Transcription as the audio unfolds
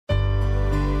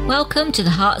Welcome to the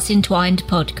Hearts Entwined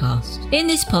podcast. In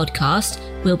this podcast,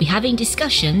 we'll be having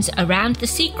discussions around the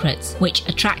secrets which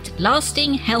attract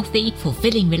lasting, healthy,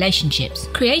 fulfilling relationships,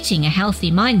 creating a healthy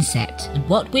mindset, and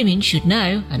what women should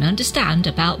know and understand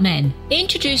about men.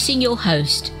 Introducing your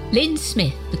host, Lynn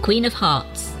Smith, the Queen of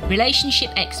Hearts,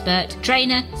 relationship expert,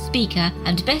 trainer, speaker,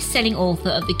 and best-selling author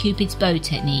of the Cupid's Bow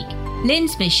technique.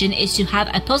 Lynn's mission is to have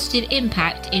a positive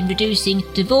impact in reducing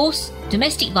divorce,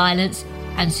 domestic violence,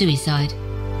 and suicide.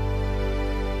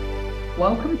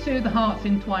 Welcome to the Hearts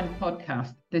Entwined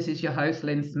podcast. This is your host,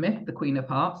 Lynn Smith, the Queen of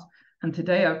Hearts. And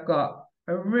today I've got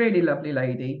a really lovely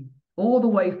lady all the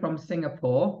way from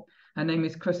Singapore. Her name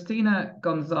is Cristina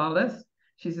Gonzales.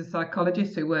 She's a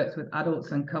psychologist who works with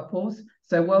adults and couples.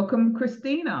 So welcome,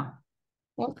 Cristina.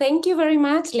 Well, thank you very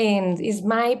much, Lynn. It's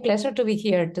my pleasure to be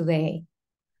here today.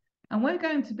 And we're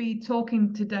going to be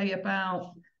talking today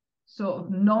about sort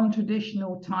of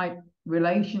non-traditional type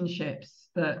relationships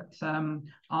that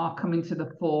are coming to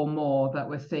the fore more, that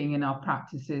we're seeing in our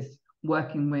practices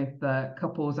working with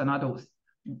couples and adults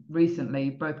recently.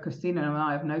 Both Cristina and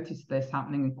I have noticed this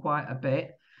happening quite a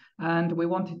bit, and we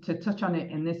wanted to touch on it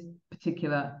in this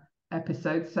particular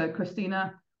episode. So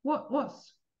Cristina,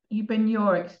 what's been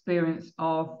your experience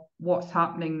of what's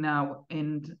happening now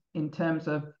in terms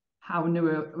of how new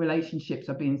relationships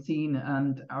are being seen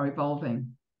and are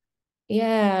evolving?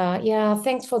 Yeah.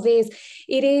 Thanks for this.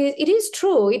 It is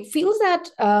true. It feels that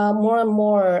more and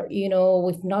more,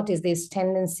 we've noticed this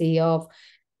tendency of,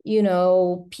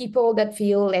 people that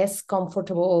feel less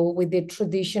comfortable with the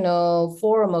traditional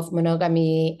form of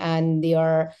monogamy, and they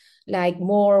are like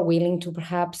more willing to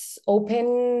perhaps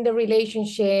open the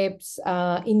relationships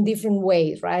in different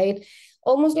ways, right?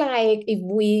 Almost like if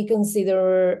we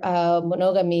consider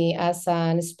monogamy as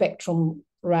a spectrum,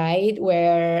 right,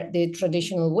 where the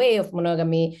traditional way of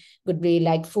monogamy would be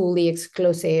like fully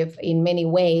exclusive in many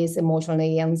ways,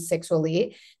 emotionally and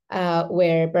sexually,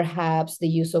 where perhaps the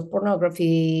use of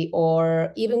pornography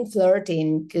or even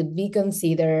flirting could be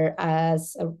considered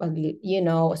as,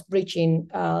 as breaching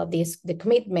the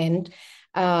commitment.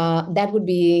 That would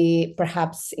be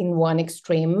perhaps in one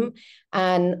extreme,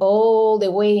 and all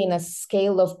the way in a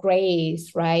scale of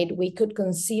grace, right? We could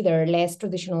consider less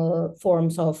traditional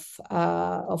forms of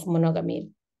monogamy,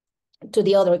 to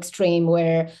the other extreme,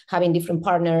 where having different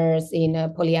partners in a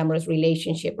polyamorous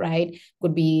relationship, right,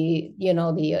 would be,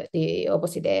 the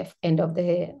opposite end of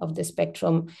the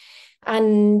spectrum.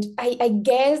 And I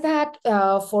guess that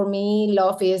for me,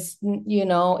 love is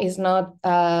not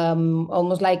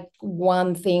almost like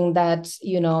one thing that,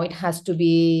 it has to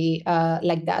be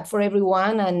like that for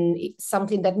everyone. And it's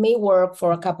something that may work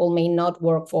for a couple may not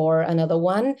work for another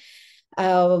one.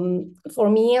 For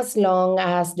me, as long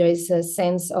as there is a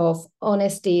sense of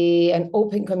honesty and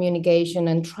open communication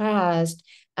and trust,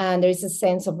 and there is a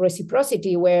sense of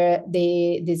reciprocity where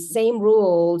the same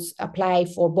rules apply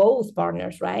for both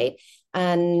partners, right?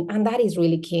 And that is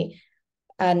really key.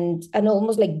 And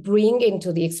almost like bring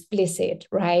into the explicit,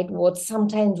 right, what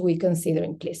sometimes we consider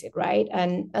implicit, right?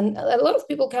 And a lot of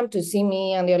people come to see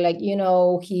me and they're like,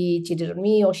 he cheated on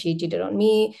me or she cheated on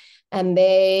me. And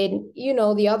then,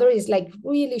 the other is like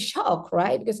really shocked,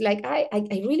 right? Because like, I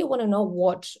really want to know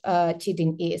what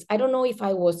cheating is. I don't know if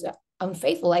I was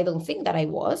unfaithful. I don't think that I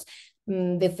was.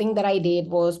 The thing that I did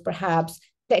was perhaps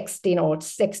texting or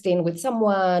sexting with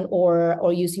someone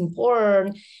or using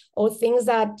porn or things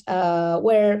that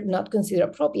were not considered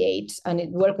appropriate, and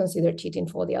it were considered cheating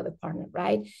for the other partner,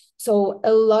 right? So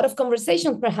a lot of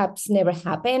conversations perhaps never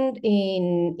happened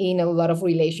in a lot of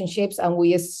relationships, and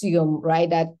we assume, right,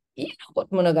 that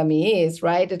what monogamy is,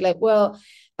 right? It's like, well,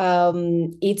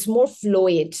 it's more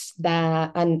fluid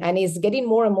and it's getting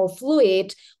more and more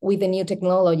fluid with the new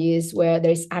technologies where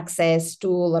there's access to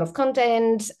a lot of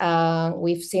content.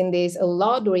 We've seen this a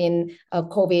lot during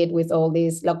COVID with all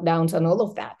these lockdowns and all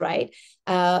of that, right?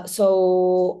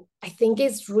 So I think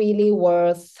it's really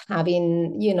worth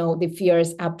having, the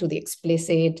fears up to the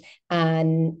explicit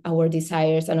and our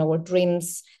desires and our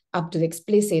dreams up to the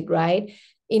explicit, right?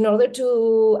 In order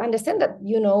to understand that,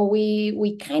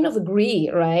 we kind of agree,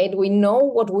 right? We know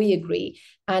what we agree.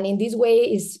 And in this way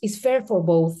is fair for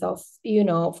both of,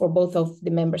 for both of the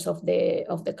members of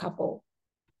the couple.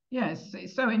 Yes,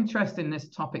 it's so interesting, this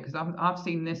topic, because I've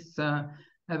seen this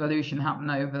evolution happen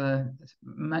over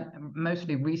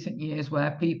mostly recent years,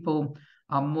 where people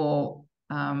are more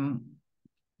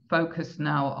focused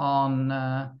now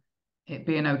on it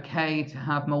being okay to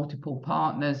have multiple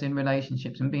partners in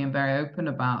relationships and being very open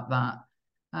about that.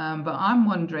 But I'm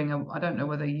wondering, I don't know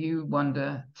whether you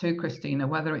wonder too, Cristina,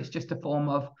 whether it's just a form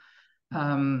of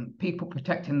people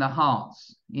protecting their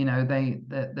hearts.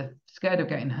 They're scared of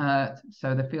getting hurt,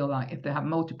 so they feel like if they have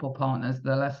multiple partners,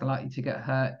 they're less likely to get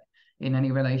hurt in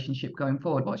any relationship going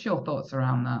forward. What's your thoughts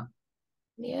around that?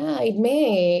 Yeah, it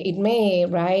may,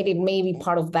 right? It may be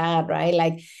part of that, right?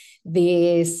 Like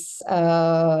this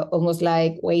almost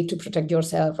like way to protect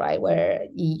yourself, right? Where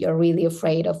you're really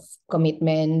afraid of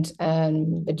commitment,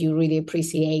 but you really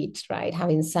appreciate, right,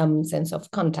 having some sense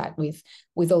of contact with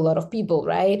a lot of people,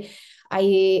 right?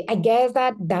 I guess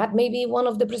that may be one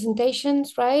of the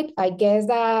presentations, right? I guess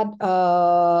that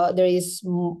there is,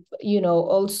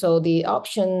 also the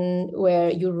option where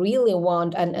you really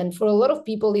want, and for a lot of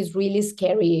people, it's really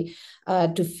scary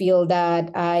to feel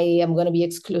that I am going to be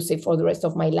exclusive for the rest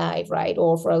of my life, right?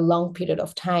 Or for a long period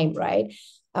of time, right?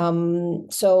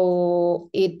 So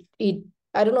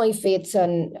I don't know if it's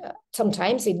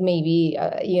sometimes it may be,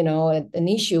 an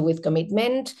issue with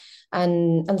commitment,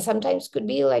 and sometimes could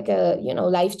be like a,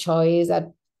 life choice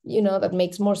that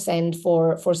makes more sense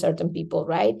for certain people,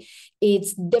 right?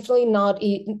 It's definitely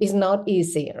it's not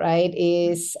easy, right?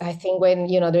 Is I think when,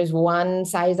 there's one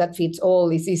size that fits all,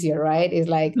 it's easier, right? It's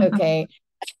like, okay,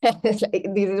 it's like,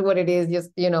 this is what it is.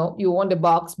 Just, you want the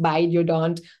box, buy it, you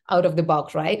don't, out of the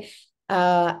box, right?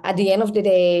 At the end of the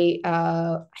day,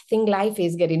 I think life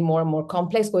is getting more and more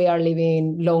complex. We are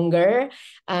living longer,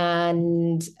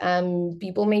 and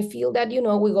people may feel that, we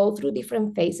go through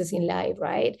different phases in life,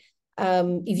 right?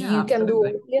 If Yeah, you can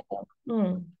absolutely.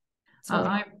 do,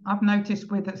 I've noticed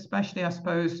with, especially, I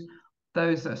suppose,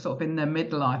 those that are sort of in their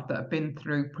midlife that have been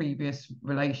through previous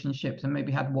relationships and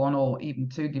maybe had one or even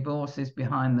two divorces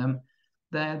behind them,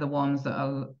 they're the ones that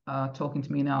are talking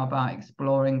to me now about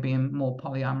exploring being more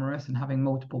polyamorous and having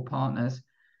multiple partners.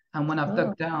 And when I've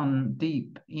dug down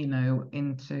deep,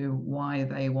 into why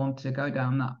they want to go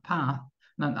down that path,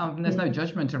 and there's no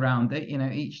judgment around it,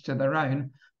 each to their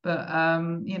own. But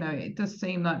it does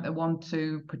seem like they want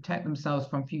to protect themselves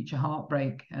from future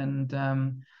heartbreak, and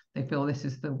they feel this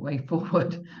is the way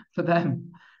forward for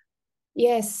them.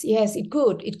 Yes, it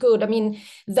could. I mean,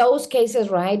 those cases,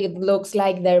 right? It looks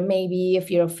like there may be a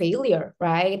fear of failure,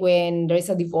 right? When there is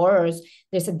a divorce,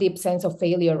 there's a deep sense of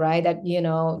failure, right? That,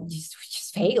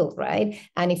 just failed, right?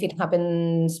 And if it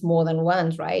happens more than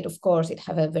once, right? Of course, it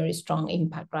have a very strong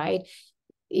impact, right?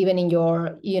 Even in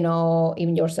your,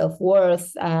 even your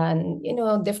self-worth, and,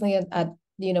 definitely at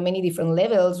many different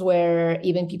levels, where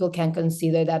even people can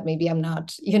consider that maybe I'm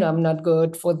not, I'm not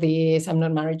good for this, I'm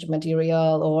not marriage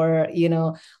material, or,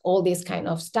 all this kind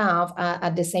of stuff.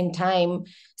 At the same time,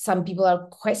 some people are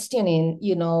questioning,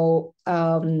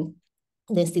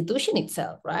 the institution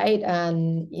itself, right?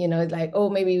 And, it's like, oh,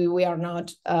 maybe we are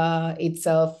not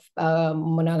itself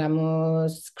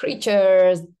monogamous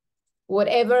creatures,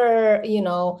 whatever,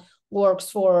 works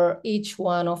for each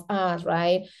one of us,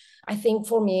 right? I think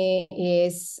for me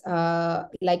is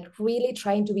like really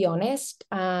trying to be honest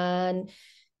and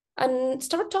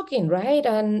start talking, right?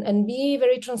 And be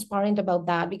very transparent about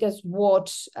that, because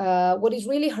what is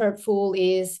really hurtful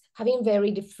is having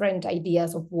very different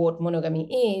ideas of what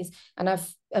monogamy is. And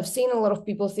I've seen a lot of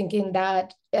people thinking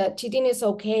that cheating is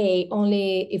okay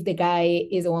only if the guy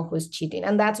is the one who's cheating,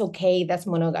 and that's okay, that's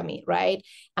monogamy, right?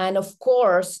 And of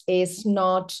course, it's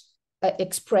not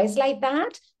expressed like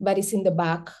that, but it's in the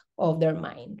back of their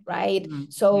mind, right?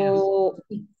 So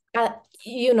yes.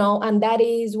 And that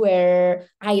is where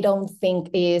I don't think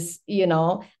is,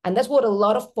 and that's what a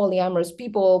lot of polyamorous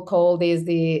people call this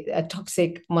the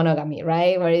toxic monogamy,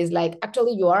 right? Where it's like,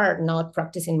 actually, you are not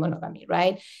practicing monogamy,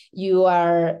 right? You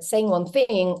are saying one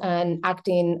thing and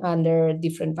acting under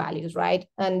different values, right?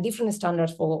 And different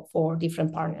standards for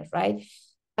different partners, right?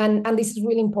 And this is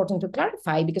really important to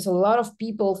clarify, because a lot of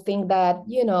people think that,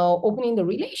 opening the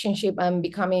relationship and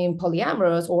becoming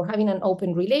polyamorous or having an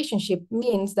open relationship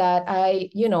means that I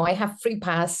have free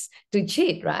pass to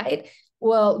cheat, right?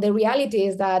 Well, the reality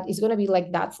is that it's going to be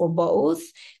like that for both.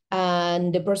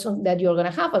 And the person that you're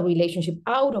going to have a relationship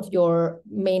out of your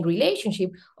main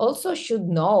relationship also should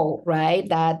know, right,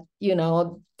 that,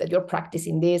 that you're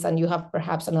practicing this and you have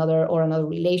perhaps another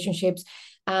relationships.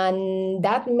 And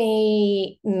that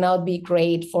may not be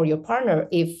great for your partner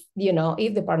if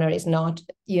the partner is not,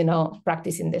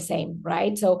 practicing the same,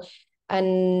 right? So,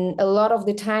 and a lot of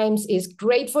the times it's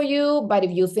great for you, but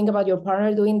if you think about your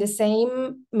partner doing the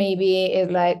same, maybe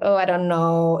it's like, oh, I don't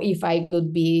know if I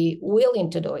could be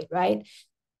willing to do it, right?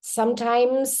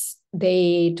 Sometimes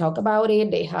they talk about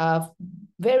it, they have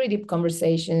very deep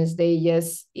conversations, they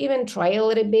just even try a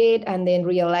little bit and then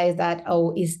realize that,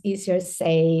 oh, it's easier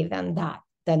say than that.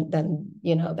 Than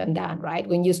that, right?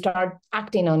 When you start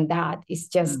acting on that, it's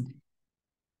just,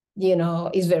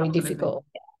 it's very difficult.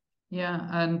 Yeah,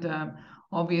 and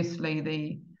obviously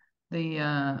the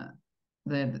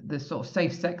sort of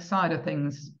safe sex side of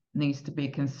things needs to be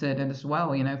considered as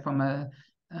well. From a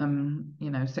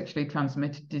sexually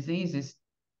transmitted diseases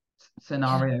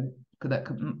scenario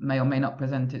may or may not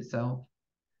present itself.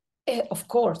 Of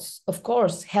course,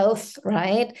 health,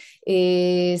 right,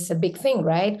 is a big thing,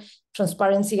 right?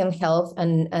 Transparency and health,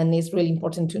 and it's really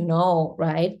important to know,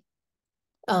 right?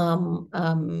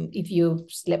 If you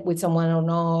slept with someone or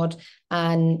not,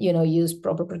 and use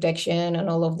proper protection and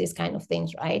all of these kind of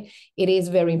things, right? It is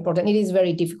very important. It is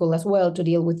very difficult as well to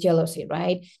deal with jealousy,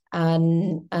 right?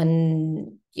 And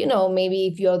maybe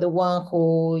if you're the one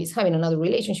who is having another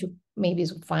relationship, maybe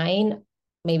it's fine,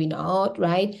 maybe not,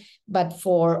 right? But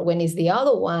for when it's the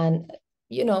other one,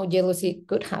 jealousy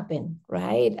could happen,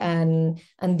 right? And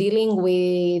dealing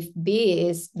with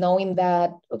this, knowing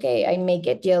that, okay, I may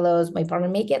get jealous, my partner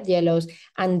may get jealous,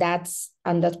 and that's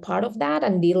part of that,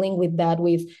 and dealing with that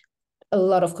with a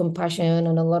lot of compassion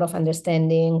and a lot of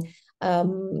understanding,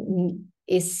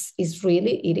 is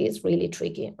really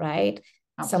tricky, right?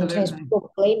 Absolutely. Sometimes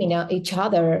people blaming each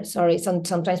other.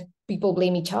 Sometimes people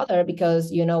blame each other because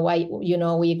why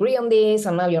we agree on this,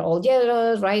 and now you're all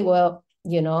jealous, right? Well,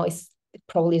 it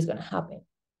probably is going to happen.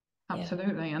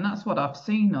 Absolutely. Yeah. And that's what I've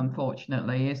seen,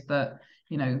 unfortunately, is that,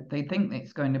 they think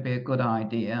it's going to be a good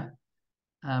idea.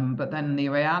 But then the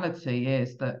reality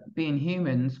is that being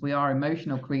humans, we are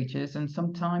emotional creatures. And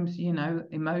sometimes,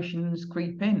 emotions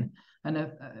creep in,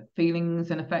 and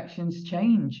feelings and affections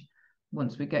change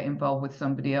once we get involved with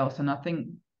somebody else. And I think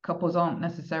couples aren't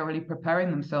necessarily preparing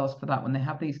themselves for that when they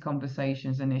have these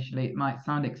conversations initially. It might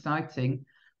sound exciting,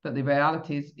 but the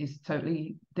reality is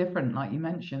totally different, like you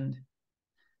mentioned.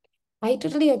 I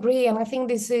totally agree. And I think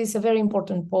this is a very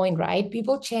important point, right?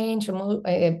 People change,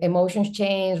 emotions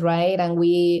change, right? And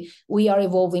we are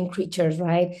evolving creatures,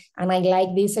 right? And I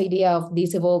like this idea of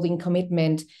this evolving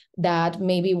commitment, that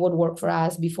maybe what worked for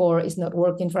us before is not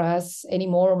working for us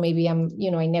anymore. Maybe I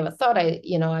never thought I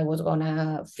was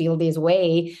gonna feel this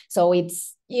way. So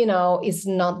it's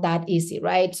not that easy,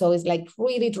 right? So it's like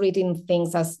really treating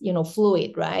things as,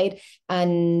 fluid, right?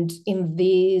 And in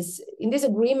these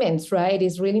agreements, right,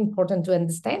 it's really important to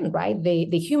understand, right,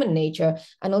 the human nature,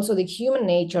 and also the human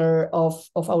nature of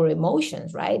our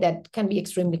emotions, right? That can be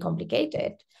extremely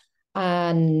complicated,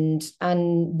 and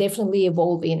definitely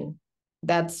evolving.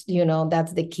 That's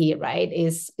the key, right?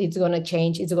 It's going to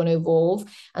change, it's going to evolve.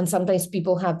 And sometimes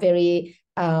people have very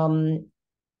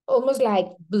almost like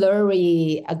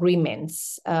blurry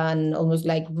agreements, and almost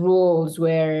like rules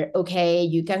where, okay,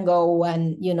 you can go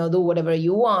and do whatever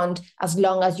you want as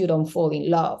long as you don't fall in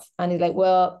love. And it's like,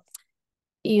 well,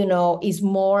 it's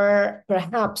more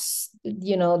perhaps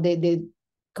the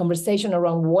conversation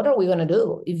around what are we going to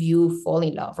do if you fall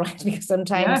in love, right? Because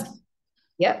sometimes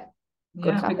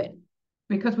could happen,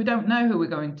 because we don't know who we're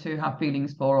going to have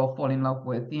feelings for or fall in love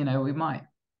with. We might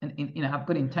have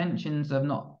good intentions of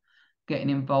not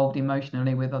getting involved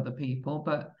emotionally with other people,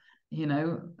 but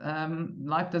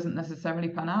life doesn't necessarily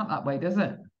pan out that way, does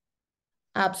it?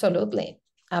 Absolutely.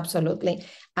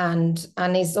 And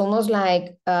it's almost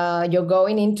like you're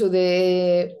going into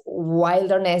the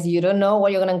wilderness. You don't know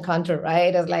what you're going to encounter,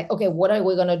 right? It's like, okay, what are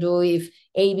we going to do if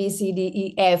A, B, C, D,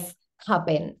 E, F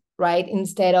happen, right?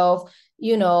 Instead of,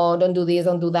 don't do this,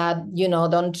 don't do that,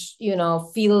 don't,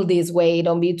 feel this way,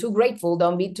 don't be too grateful,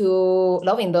 don't be too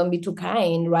loving, don't be too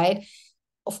kind, right?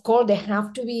 Of course, there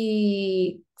have to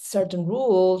be certain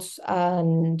rules,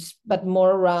 but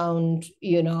more around,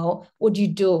 what you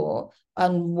do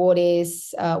and what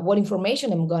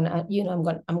information I'm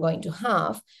going to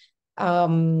have.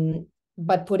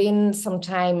 But putting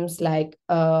sometimes like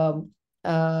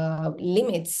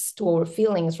limits to our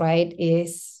feelings, right,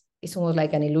 is almost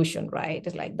like an illusion, right?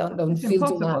 It's like don't feel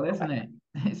too much, isn't it?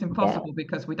 It's impossible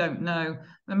because we don't know.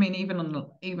 I mean,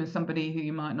 even somebody who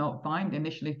you might not find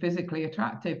initially physically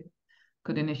attractive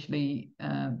could initially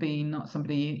be not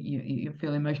somebody you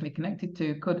feel emotionally connected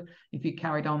to. Could, if you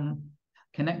carried on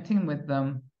connecting with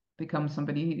them, become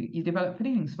somebody you develop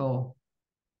feelings for.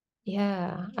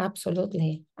 Yeah,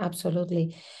 absolutely.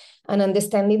 And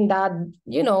understanding that,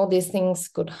 these things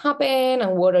could happen,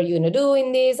 and what are you going to do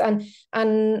in this? And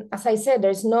as I said,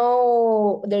 there's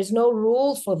no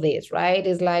rules for this, right?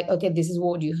 It's like, okay, this is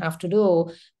what you have to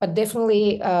do, but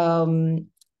definitely,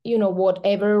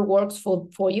 whatever works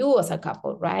for you as a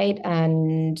couple, right?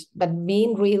 But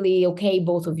being really okay,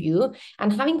 both of you,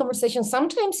 and having conversations.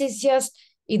 Sometimes it's just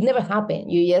it never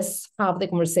happened. You just have the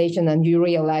conversation and you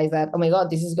realize that, oh my God,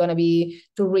 this is going to be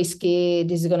too risky.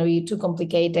 This is going to be too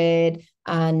complicated.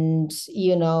 And,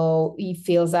 it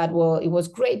feels that, well, it was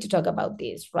great to talk about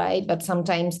this, right? But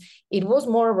sometimes it was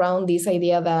more around this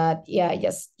idea that, yeah, I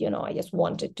just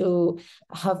wanted to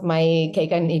have my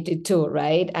cake and eat it too,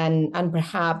 right? And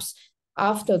perhaps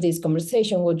after this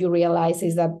conversation, what you realize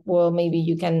is that, well, maybe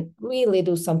you can really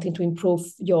do something to improve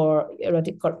your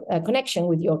erotic connection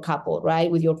with your couple, right?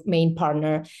 With your main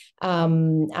partner.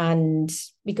 And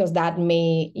because that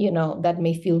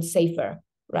may feel safer,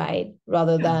 right?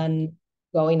 Rather than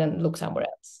going and look somewhere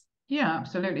else. Yeah,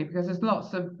 absolutely. Because there's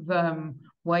lots of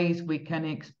ways we can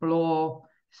explore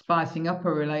spicing up a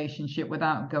relationship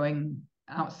without going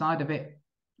outside of it,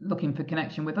 looking for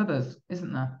connection with others,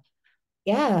 isn't there?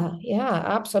 Yeah,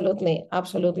 absolutely.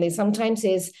 Sometimes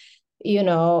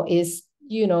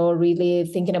really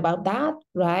thinking about that,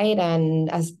 right? And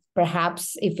as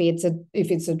perhaps if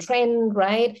it's a trend,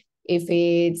 right? If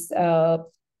it's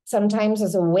sometimes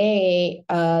as a way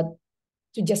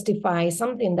to justify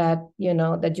something that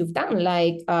that you've done.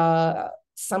 Like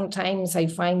sometimes I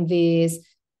find this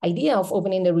idea of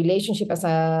opening the relationship as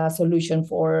a solution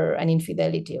for an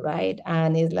infidelity, right?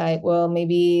 And it's like, well,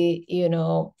 maybe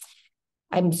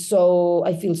I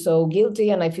feel so guilty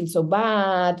and I feel so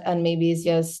bad. And maybe it's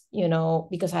just,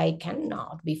 because I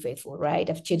cannot be faithful, right?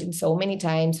 I've cheated so many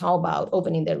times. How about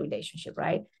opening the relationship,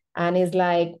 right? And it's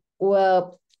like,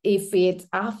 well, if it's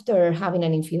after having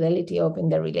an infidelity, open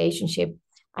the relationship,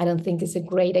 I don't think it's a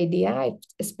great idea,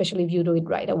 especially if you do it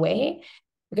right away.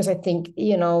 Because I think,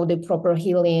 the proper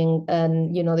healing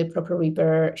and, the proper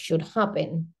repair should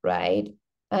happen, right?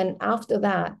 And after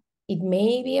that, it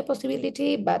may be a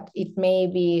possibility, but it may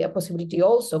be a possibility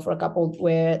also for a couple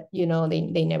where,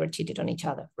 they never cheated on each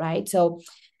other, right? So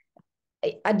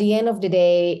at the end of the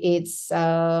day, it's,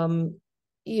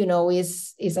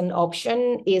 is an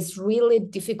option. Is really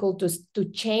difficult to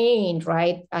change,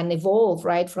 right? And evolve,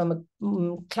 right? From a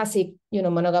classic,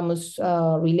 monogamous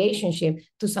relationship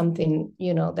to something,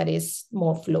 that is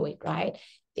more fluid, right?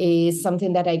 Is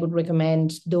something that I would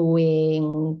recommend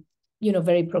doing,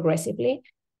 very progressively,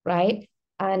 right?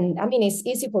 And I mean, it's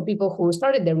easy for people who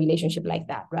started their relationship like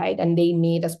that, right? And they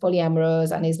meet as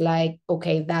polyamorous, and it's like,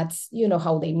 okay, that's,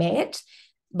 how they met.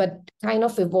 But kind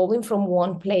of evolving from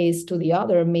one place to the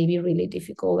other may be really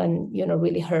difficult and,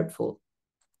 really hurtful.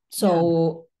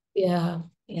 So, yeah.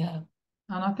 And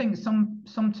I think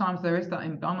sometimes there is that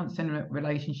imbalance in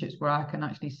relationships where I can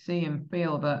actually see and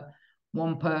feel that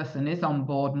one person is on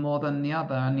board more than the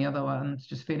other, and the other one's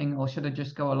just feeling, or should I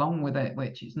just go along with it,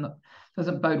 which is not,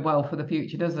 doesn't bode well for the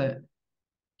future, does it?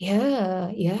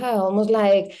 Yeah, almost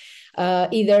like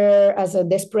either as a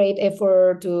desperate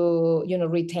effort to,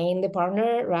 retain the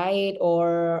partner, right?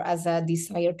 Or as a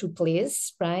desire to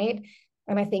please, right?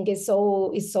 And I think it's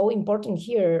so important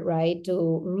here, right?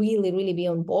 To really, really be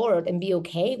on board and be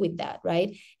okay with that,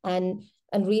 right? And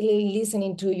really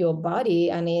listening to your body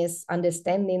and is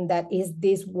understanding that, is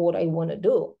this what I want to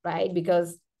do, right?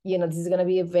 Because, this is going to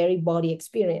be a very body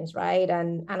experience, right?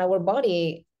 And our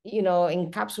body,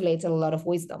 encapsulates a lot of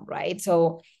wisdom, right?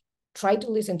 So try to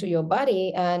listen to your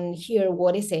body and hear,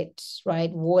 what is it,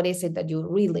 right? What is it that you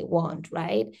really want,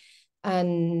 right?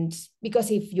 And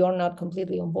because if you're not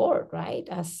completely on board, right,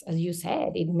 as you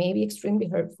said, it may be extremely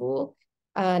hurtful.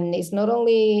 And it's not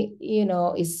only,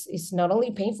 it's not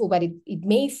only painful, but it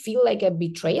may feel like a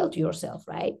betrayal to yourself,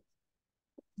 right?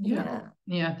 Yeah,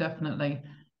 definitely.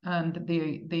 And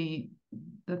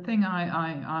the thing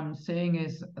I'm seeing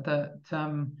is that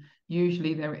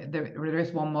usually there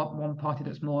is one party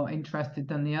that's more interested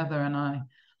than the other, and I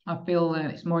feel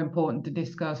that it's more important to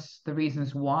discuss the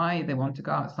reasons why they want to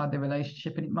go outside the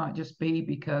relationship, and it might just be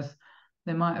because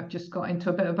they might have just got into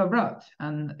a bit of a rut,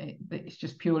 and it's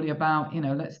just purely about,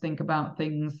 let's think about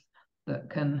things that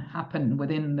can happen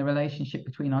within the relationship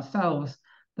between ourselves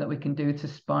that we can do to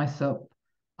spice up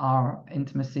our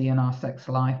intimacy and our sex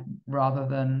life, rather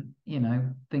than,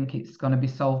 think it's going to be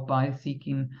solved by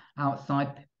seeking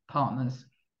outside partners.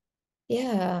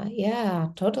 Yeah,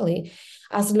 totally.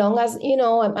 As long as,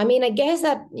 I mean, I guess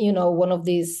that, one of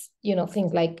these,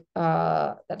 things like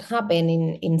that happen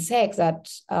in sex, that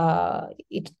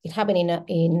it happen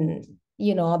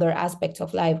in other aspects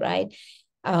of life, right?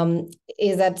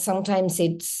 Is that sometimes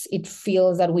it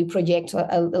feels that we project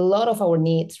a lot of our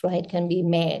needs, right, can be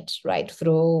met, right,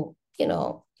 through,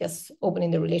 just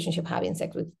opening the relationship, having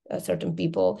sex with certain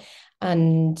people.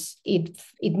 And it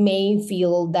may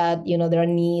feel that, there are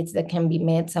needs that can be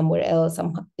met somewhere else,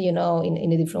 in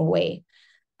a different way.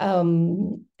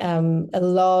 a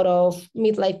lot of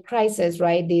midlife crisis,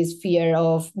 right? This fear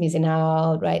of missing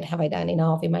out, right? Have I done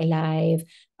enough in my life?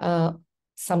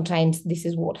 Sometimes this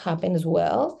is what happens as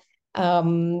well.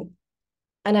 And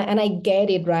I get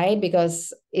it, right?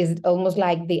 Because it's almost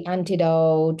like the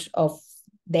antidote of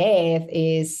death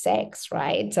is sex,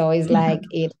 right? So it's like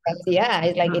it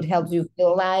helps you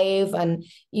feel alive and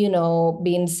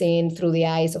being seen through the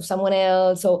eyes of someone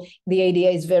else. So the idea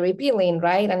is very appealing,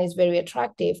 right? And it's very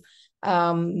attractive.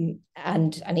 And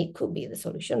it could be the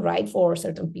solution, right, for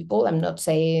certain people. I'm not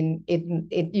saying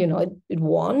it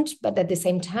won't, but at the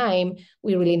same time,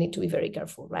 we really need to be very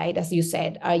careful, right? As you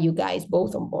said, are you guys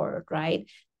both on board, right?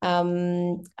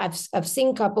 I've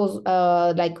seen couples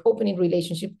like opening the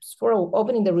relationship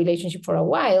for a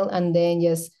while, and then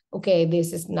just, okay,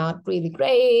 this is not really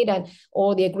great, and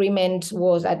or the agreement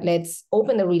was that let's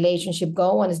open the relationship,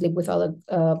 go and sleep with other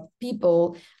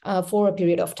people for a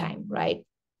period of time, right?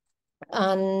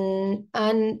 And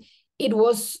it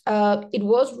was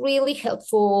really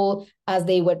helpful as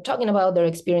they were talking about their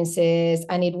experiences,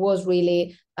 and it was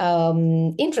really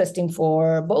interesting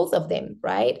for both of them,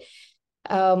 right?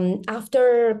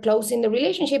 After closing the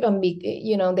relationship and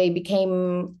they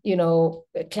became a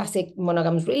classic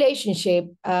monogamous relationship,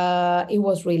 it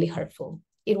was really hurtful.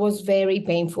 It was very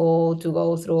painful to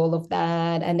go through all of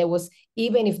that. And there was,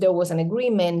 even if there was an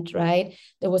agreement, right,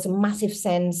 there was a massive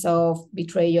sense of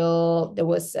betrayal. There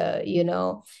was, it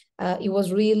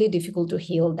was really difficult to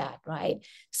heal that, right?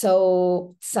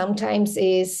 So sometimes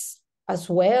is as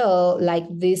well, like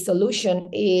the solution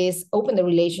is open the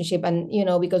relationship, and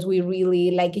because we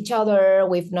really like each other,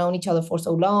 we've known each other for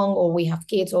so long, or we have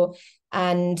kids,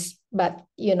 but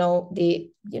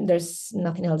there's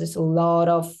nothing else. There's a lot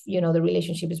of the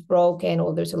relationship is broken,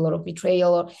 or there's a lot of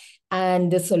betrayal,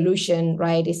 and the solution,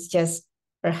 right, is just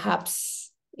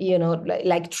perhaps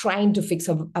like trying to fix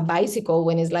a bicycle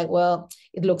when it's like, well,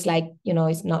 it looks like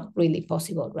it's not really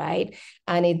possible, right?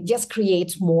 And it just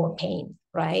creates more pain,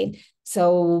 right?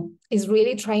 So it's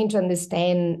really trying to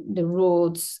understand the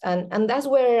roots, and that's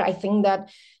where I think that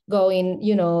going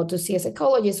to see a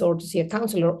psychologist or to see a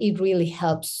counselor, it really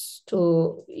helps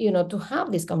to to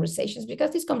have these conversations,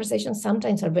 because these conversations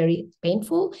sometimes are very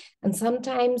painful and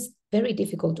sometimes very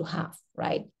difficult to have,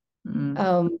 right?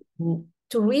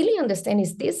 To really understand,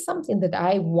 is this something that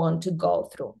I want to go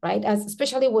through, right? As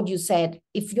especially what you said,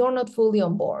 if you're not fully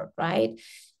on board, right?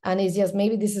 And it's just,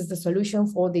 maybe this is the solution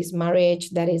for this marriage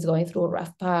that is going through a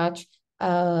rough patch.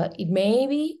 It may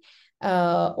be,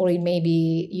 or it may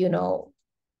be,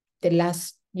 the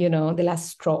last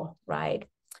straw, right?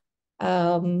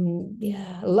 A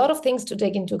lot of things to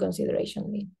take into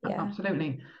consideration. Yeah,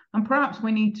 absolutely. And perhaps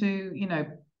we need to,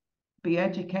 be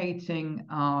educating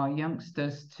our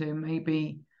youngsters to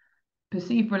maybe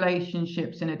perceive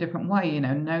relationships in a different way,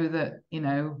 know that,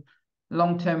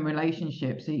 long-term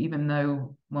relationships, even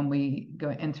though when we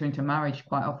enter into marriage,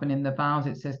 quite often in the vows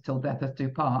it says till death us do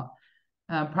part,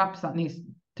 perhaps that needs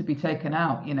to be taken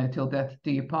out, till death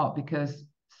do you part, because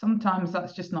sometimes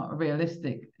that's just not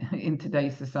realistic in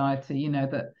today's society,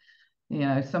 that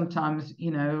sometimes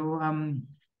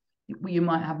you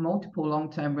might have multiple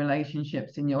long-term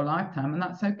relationships in your lifetime, and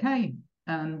that's okay.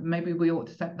 And maybe we ought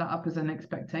to set that up as an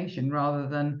expectation rather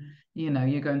than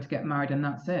you're going to get married and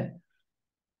that's it.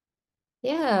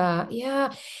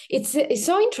 Yeah. It's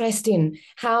so interesting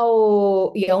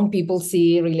how young people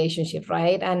see relationships,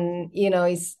 right? And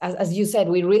it's as you said,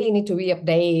 we really need to be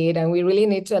updated, and we really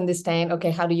need to understand,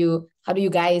 okay, how do you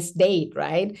guys date,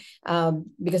 right?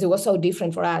 Because it was so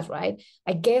different for us, right?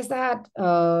 I guess that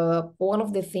one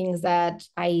of the things that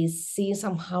I see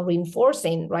somehow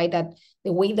reinforcing, right, that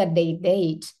the way that they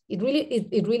date, it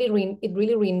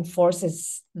really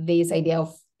reinforces this idea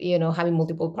of having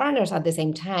multiple partners at the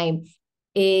same time,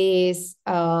 is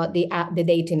the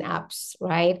dating apps,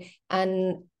 right?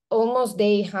 And almost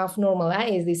they have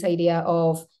normalized this idea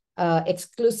of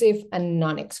exclusive and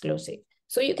non-exclusive.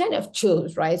 So you kind of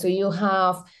choose, right? So you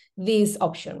have this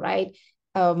option, right?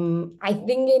 I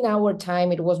think in our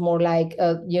time it was more like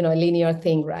a linear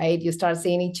thing, right? You start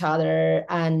seeing each other,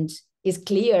 and it's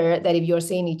clear that if you're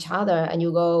seeing each other and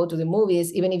you go to the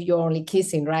movies, even if you're only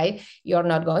kissing, right, you're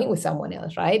not going with someone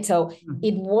else, right? So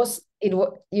it was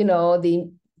the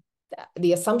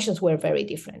assumptions were very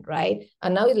different, right?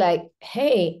 And now it's like,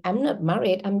 hey, I'm not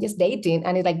married, I'm just dating.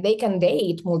 And it's like they can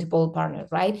date multiple partners,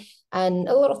 right? And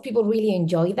a lot of people really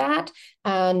enjoy that.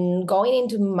 And going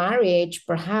into marriage,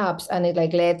 perhaps, and it's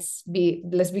like, let's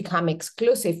become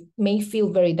exclusive, may feel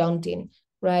very daunting.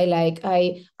 right? Like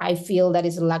I feel that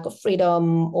it's a lack of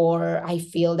freedom, or I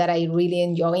feel that I really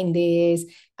enjoying this.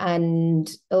 And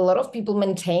a lot of people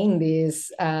maintain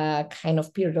this kind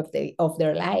of period of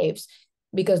their lives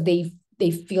because they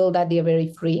feel that they're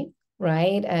very free,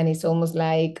 right? And it's almost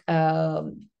like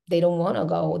they don't want to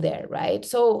go there, right?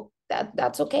 So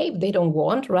that's okay if they don't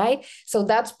want, right? So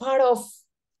that's part of,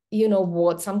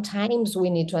 what sometimes we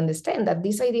need to understand, that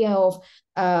this idea of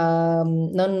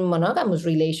non-monogamous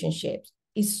relationships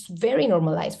is very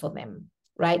normalized for them,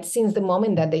 right? Since the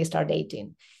moment that they start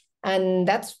dating. And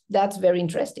that's very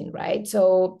interesting, right?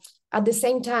 So at the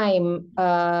same time,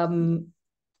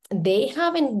 they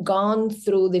haven't gone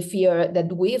through the fear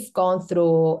that we've gone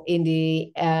through in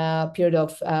the period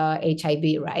of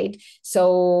HIV, right?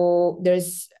 So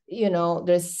there's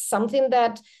something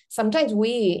that sometimes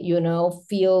we,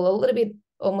 feel a little bit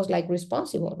almost like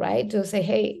responsible, right? To say,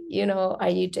 hey, are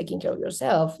you taking care of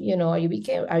yourself? Are you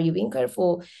being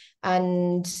careful?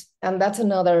 And that's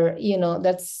another,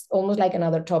 that's almost like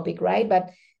another topic, right? But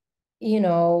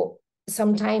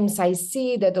sometimes I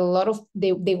see that a lot of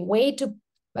the way to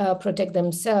protect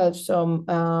themselves from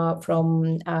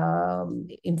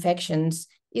infections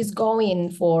is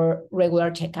going for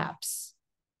regular checkups.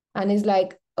 And it's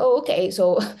like, oh, okay,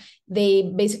 so they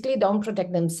basically don't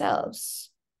protect themselves,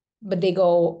 but they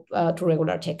go to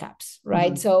regular checkups,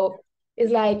 right? Mm-hmm. So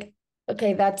it's like,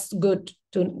 okay, that's good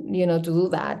to to do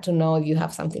that, to know if you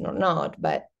have something or not,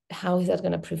 but how is that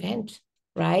going to prevent,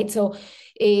 right? So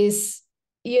is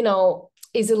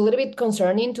is a little bit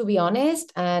concerning, to be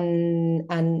honest, and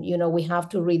we have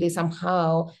to really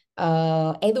somehow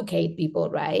educate people,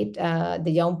 right?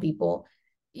 The young people,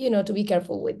 to be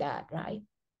careful with that, right?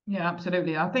 Yeah,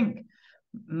 absolutely. I think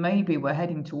maybe we're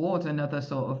heading towards another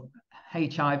sort of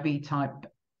HIV type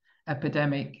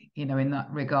epidemic, in that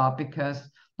regard, because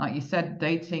like you said,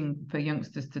 dating for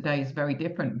youngsters today is very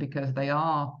different because they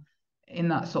are in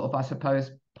that sort of, I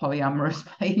suppose, polyamorous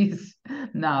phase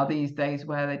now these days,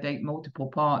 where they date multiple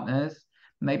partners,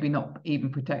 maybe not even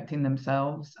protecting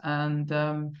themselves, and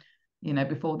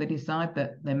before they decide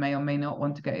that they may or may not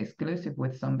want to get exclusive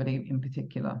with somebody in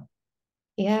particular.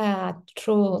 Yeah,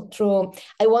 true.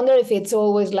 I wonder if it's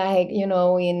always like,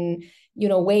 in,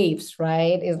 waves,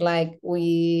 right? It's like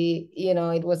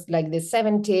it was like the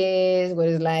 70s, where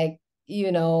it's like,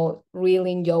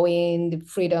 really enjoying the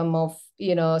freedom of,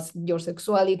 your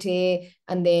sexuality.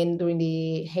 And then during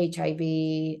the HIV,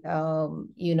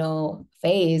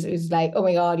 phase, it's like, oh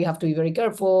my God, you have to be very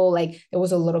careful. Like there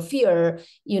was a lot of fear,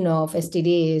 of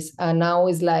STDs. And now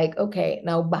it's like, okay,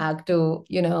 now back to,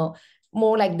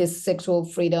 more like this sexual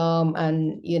freedom,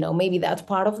 and maybe that's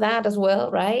part of that as well,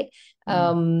 right?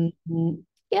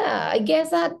 Yeah, I guess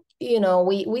that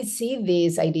we see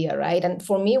this idea, right? And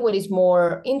for me, what is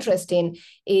more interesting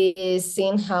is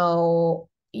seeing how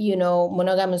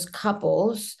monogamous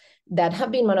couples that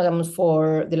have been monogamous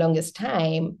for the longest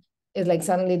time is like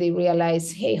suddenly they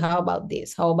realize, hey, how about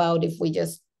this? How about if we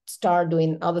just start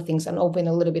doing other things and open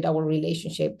a little bit our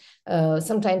relationship,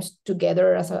 sometimes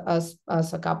together as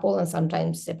a couple, and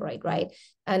sometimes separate, right?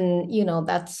 And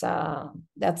that's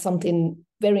something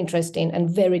very interesting and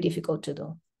very difficult to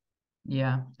do.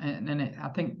 Yeah, and I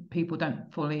think people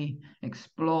don't fully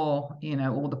explore,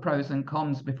 all the pros and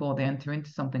cons before they enter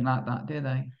into something like that, do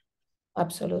they?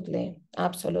 Absolutely. I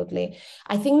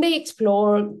think they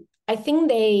explore. I think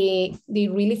they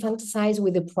really fantasize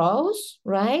with the pros,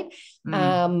 right?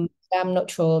 I'm not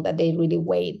sure that they really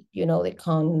weigh, the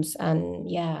cons, and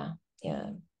yeah.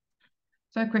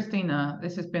 So, Cristina,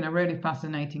 this has been a really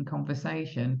fascinating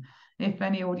conversation. If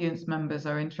any audience members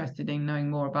are interested in knowing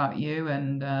more about you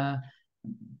and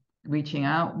reaching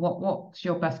out, what's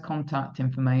your best contact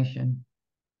information?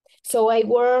 So I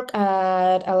work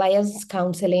at Alliance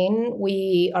Counseling.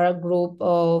 We are a group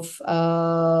of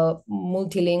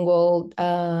multilingual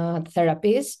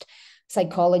therapists,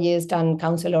 psychologists, and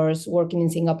counselors working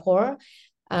in Singapore.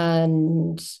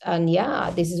 And yeah,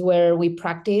 this is where we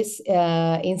practice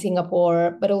in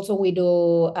Singapore, but also we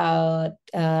do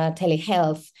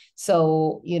telehealth.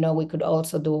 So we could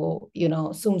also do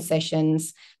Zoom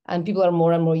sessions, and people are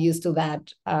more and more used to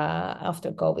that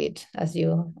after COVID, as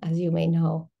you may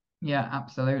know. Yeah,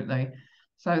 absolutely.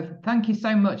 So thank you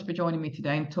so much for joining me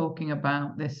today and talking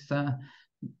about this very,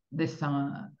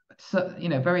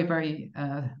 very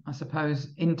I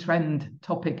suppose in trend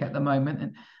topic at the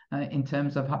moment, in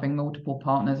terms of having multiple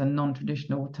partners and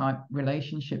non-traditional type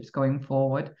relationships going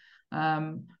forward.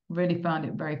 Really found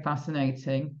it very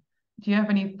fascinating. Do you have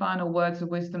any final words of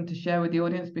wisdom to share with the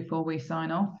audience before we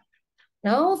sign off?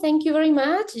 No, thank you very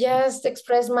much. Just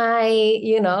express my,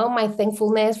 my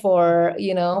thankfulness for,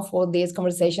 for this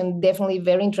conversation. Definitely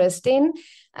very interesting.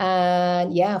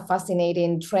 And yeah,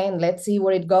 fascinating trend. Let's see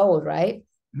where it goes, right?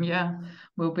 Yeah,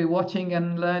 we'll be watching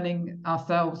and learning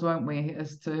ourselves, won't we,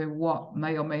 as to what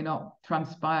may or may not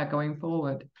transpire going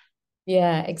forward.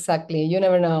 Yeah, exactly. You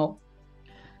never know.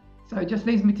 So it just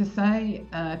leaves me to say,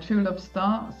 true love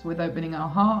starts with opening our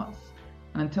hearts.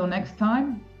 And until next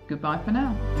time, goodbye for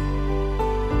now.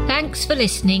 Thanks for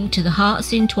listening to the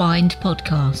Hearts Entwined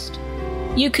podcast.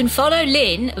 You can follow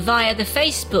Lynn via the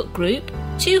Facebook group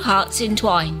Two Hearts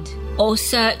Entwined, or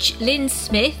search Lynn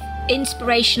Smith,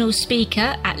 inspirational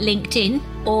speaker, at LinkedIn,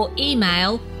 or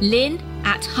email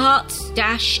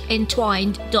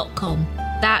lynn@hearts-entwined.com.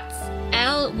 That's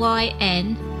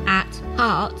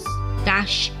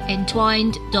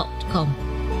LYN@hearts-entwined.com.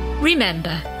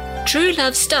 Remember, true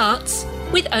love starts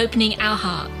with opening our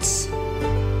hearts.